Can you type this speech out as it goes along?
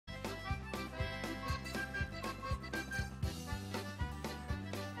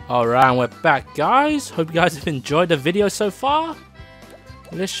Alright, and we're back, guys. Hope you guys have enjoyed the video so far.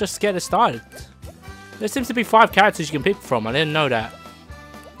 Let's just get it started. There seems to be 5 characters you can pick from. I didn't know that.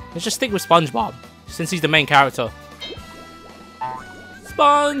 Let's just stick with SpongeBob, since he's the main character.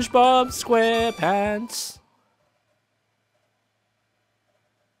 SpongeBob SquarePants.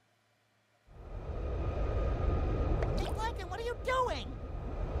 Plankton, what are you doing?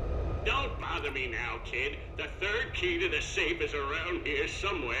 Don't bother me now, kid. The third key to the safe is around here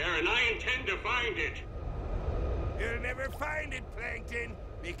somewhere, and I intend to find it. You'll never find it, Plankton,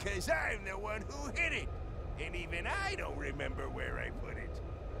 because I'm the one who hid it. And even I don't remember where I put it.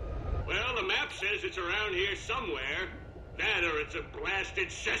 Well, the map says it's around here somewhere. That or it's a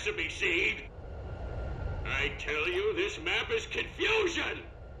blasted sesame seed. I tell you, this map is confusion.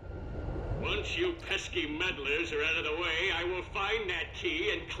 Once you pesky meddlers are out of the way, I will find that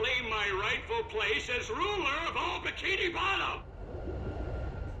key and claim my rightful place as ruler of all Bikini Bottom.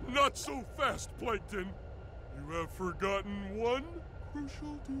 Not so fast, Plankton. You have forgotten one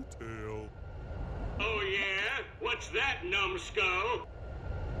crucial detail. Oh yeah? What's that, numbskull?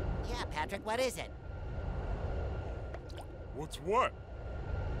 Yeah, Patrick, what is it? What's what?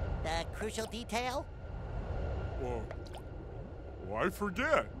 The crucial detail? Well, I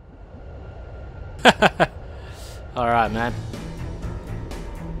forget. Alright, man.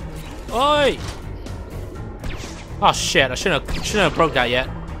 Oi! Oh shit, I shouldn't have broke that yet.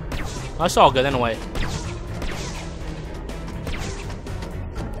 That's all good anyway.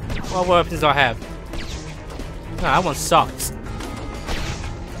 What weapons do I have? Nah, that one sucks.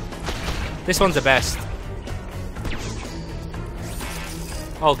 This one's the best.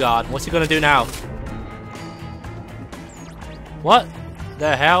 Oh god, what's he gonna do now? What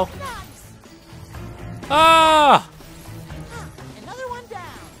the hell? Ah! Another one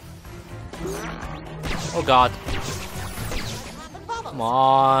down. Oh god. Come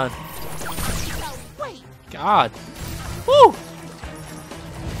on. No, wait. God. Woo!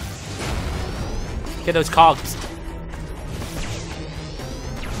 Get those cogs.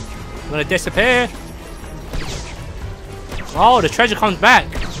 I'm gonna disappear. Oh, the treasure comes back.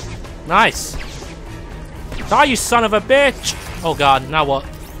 Nice. Die, you son of a bitch. Oh god, now what?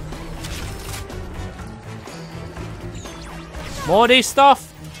 More of these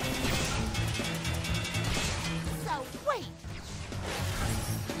stuff? So, wait.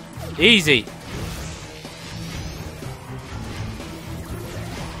 Easy.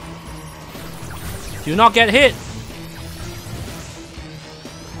 Do not get hit.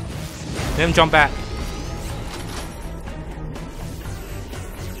 Let him jump back.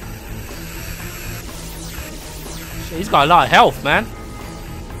 Shit, he's got a lot of health, man.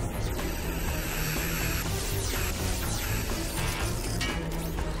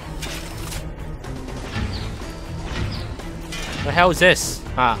 The hell is this?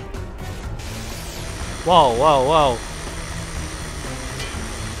 Ah. Whoa, whoa, whoa.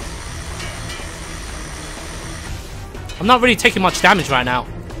 I'm not really taking much damage right now.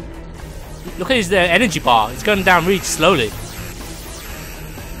 Look at his energy bar. It's going down really slowly.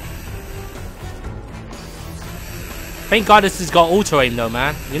 Thank God this has got auto aim though,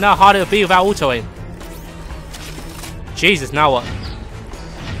 man. You know how hard it would be without auto aim. Jesus, now what?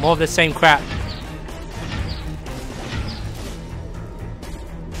 More of the same crap.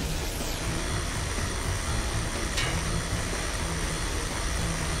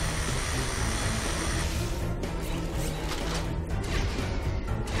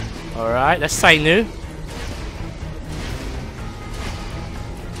 Alright, let's say new.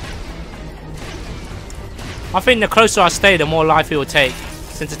 I think the closer I stay, the more life it will take,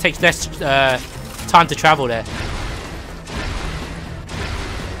 since it takes less time to travel there.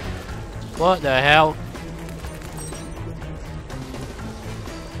 What the hell?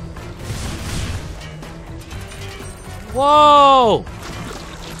 Whoa!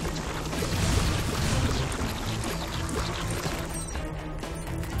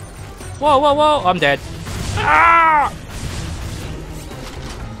 Whoa, whoa, whoa! I'm dead. Ah!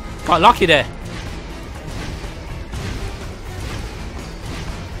 Got lucky there.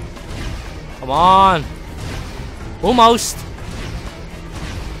 Come on. Almost.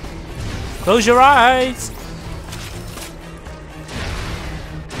 Close your eyes.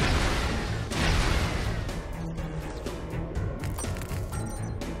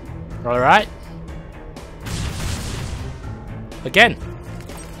 Alright. Again.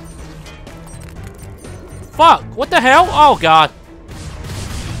 Fuck! What the hell? Oh god.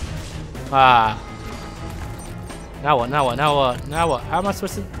 Ah. Now what? Now what? Now what? Now what? How am I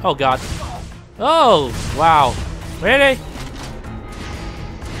supposed to? Oh god. Oh wow. Really?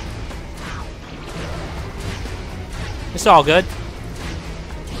 It's all good.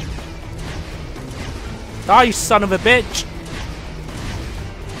 Die, you son of a bitch!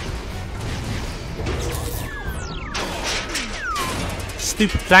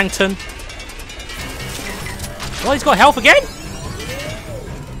 Stupid plankton. Oh, he's got health again?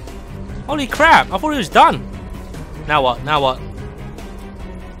 Holy crap, I thought he was done. Now what? Now what?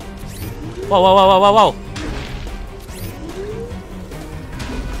 Whoa, whoa, whoa, whoa, whoa, whoa.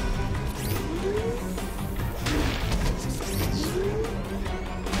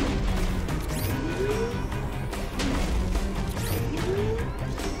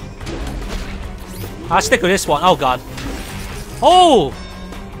 I'll stick with this one. Oh god. Oh!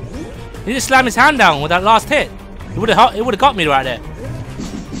 He just slammed his hand down with that last hit. It would have got me right there.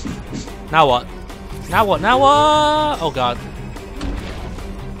 Now what? Now what? Now what? Oh god.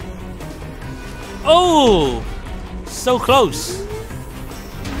 Oh! So close.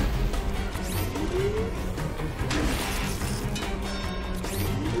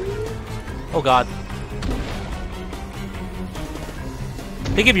 Oh god.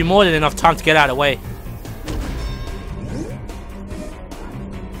 They give you more than enough time to get out of the way.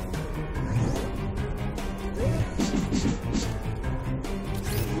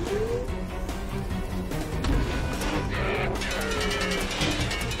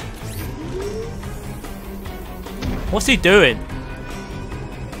 What's he doing?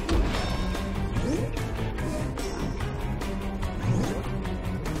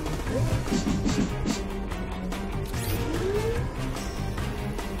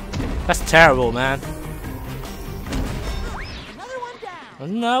 That's terrible, man. Another one down.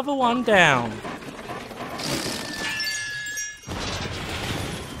 Another one down.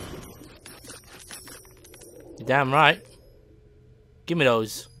 You're damn right. Give me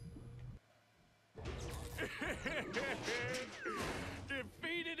those.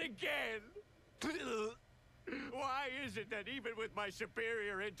 Defeated again! Why is it that even with my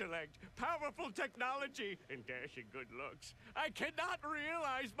superior intellect, powerful technology, and dashing good looks, I cannot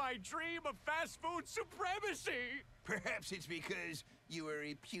realize my dream of fast food supremacy? Perhaps it's because you are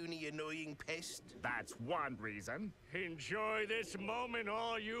a puny, annoying pest. That's one reason. Enjoy this moment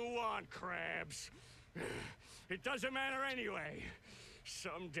all you want, Krabs. It doesn't matter anyway.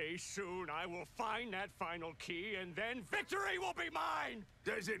 Someday soon I will find that final key and then victory will be mine!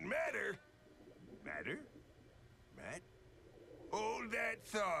 Does it matter? Matter? Matt? Hold that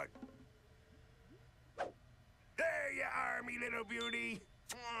thought. There you are, me little beauty.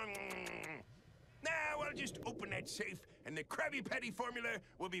 Now I'll just open that safe and the Krabby Patty Formula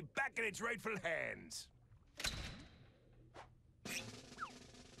will be back in its rightful hands.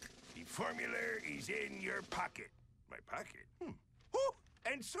 The formula is in your pocket. My pocket? Oh,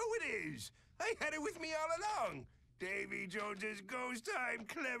 and so it is. I had it with me all along. Davy Jones's ghost time,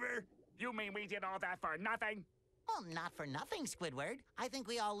 clever. You mean we did all that for nothing? Well, not for nothing, Squidward. I think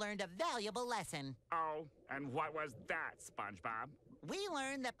we all learned a valuable lesson. Oh, and what was that, SpongeBob? We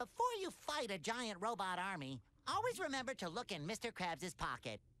learned that before you fight a giant robot army, always remember to look in Mr. Krabs'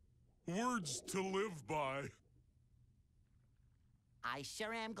 pocket. Words to live by. I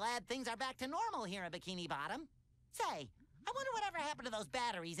sure am glad things are back to normal here in Bikini Bottom. Say, I wonder whatever happened to those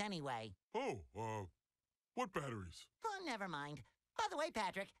batteries anyway. Oh, what batteries? Oh, never mind. By the way,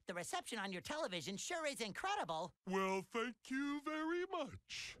 Patrick, the reception on your television sure is incredible. Well, thank you very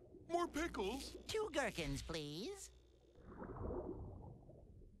much. More pickles. 2 gherkins, please.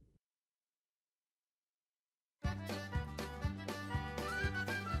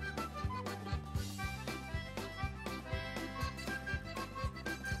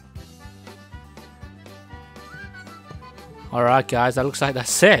 Alright guys, that looks like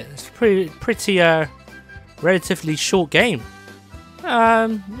that's it. It's pretty relatively short game.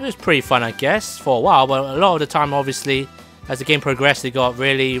 It was pretty fun, I guess, for a while, but a lot of the time, obviously, as the game progressed, it got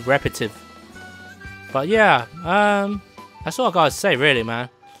really repetitive. But yeah, that's all I gotta say, really, man.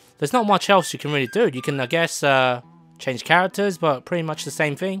 There's not much else you can really do. You can, I guess, change characters, but pretty much the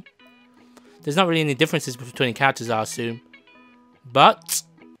same thing. There's not really any differences between characters, I assume. But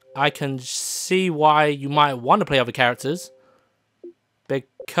I can see why you might want to play other characters.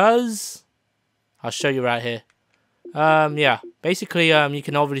 Because I'll show you right here. Yeah, basically, you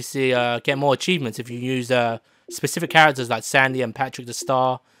can obviously get more achievements if you use specific characters like Sandy and Patrick the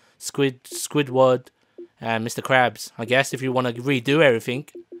Star, Squidward, and Mr. Krabs. I guess if you want to redo everything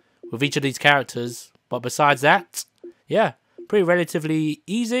with each of these characters. But besides that, yeah, pretty relatively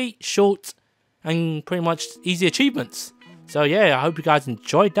easy, short, and pretty much easy achievements. So yeah, I hope you guys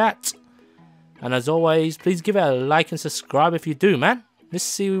enjoyed that. And as always, please give it a like and subscribe if you do, man. Let's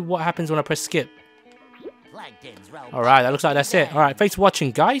see what happens when I press skip. Alright, that looks like that's it. Alright, thanks for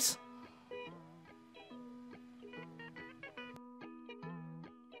watching, guys.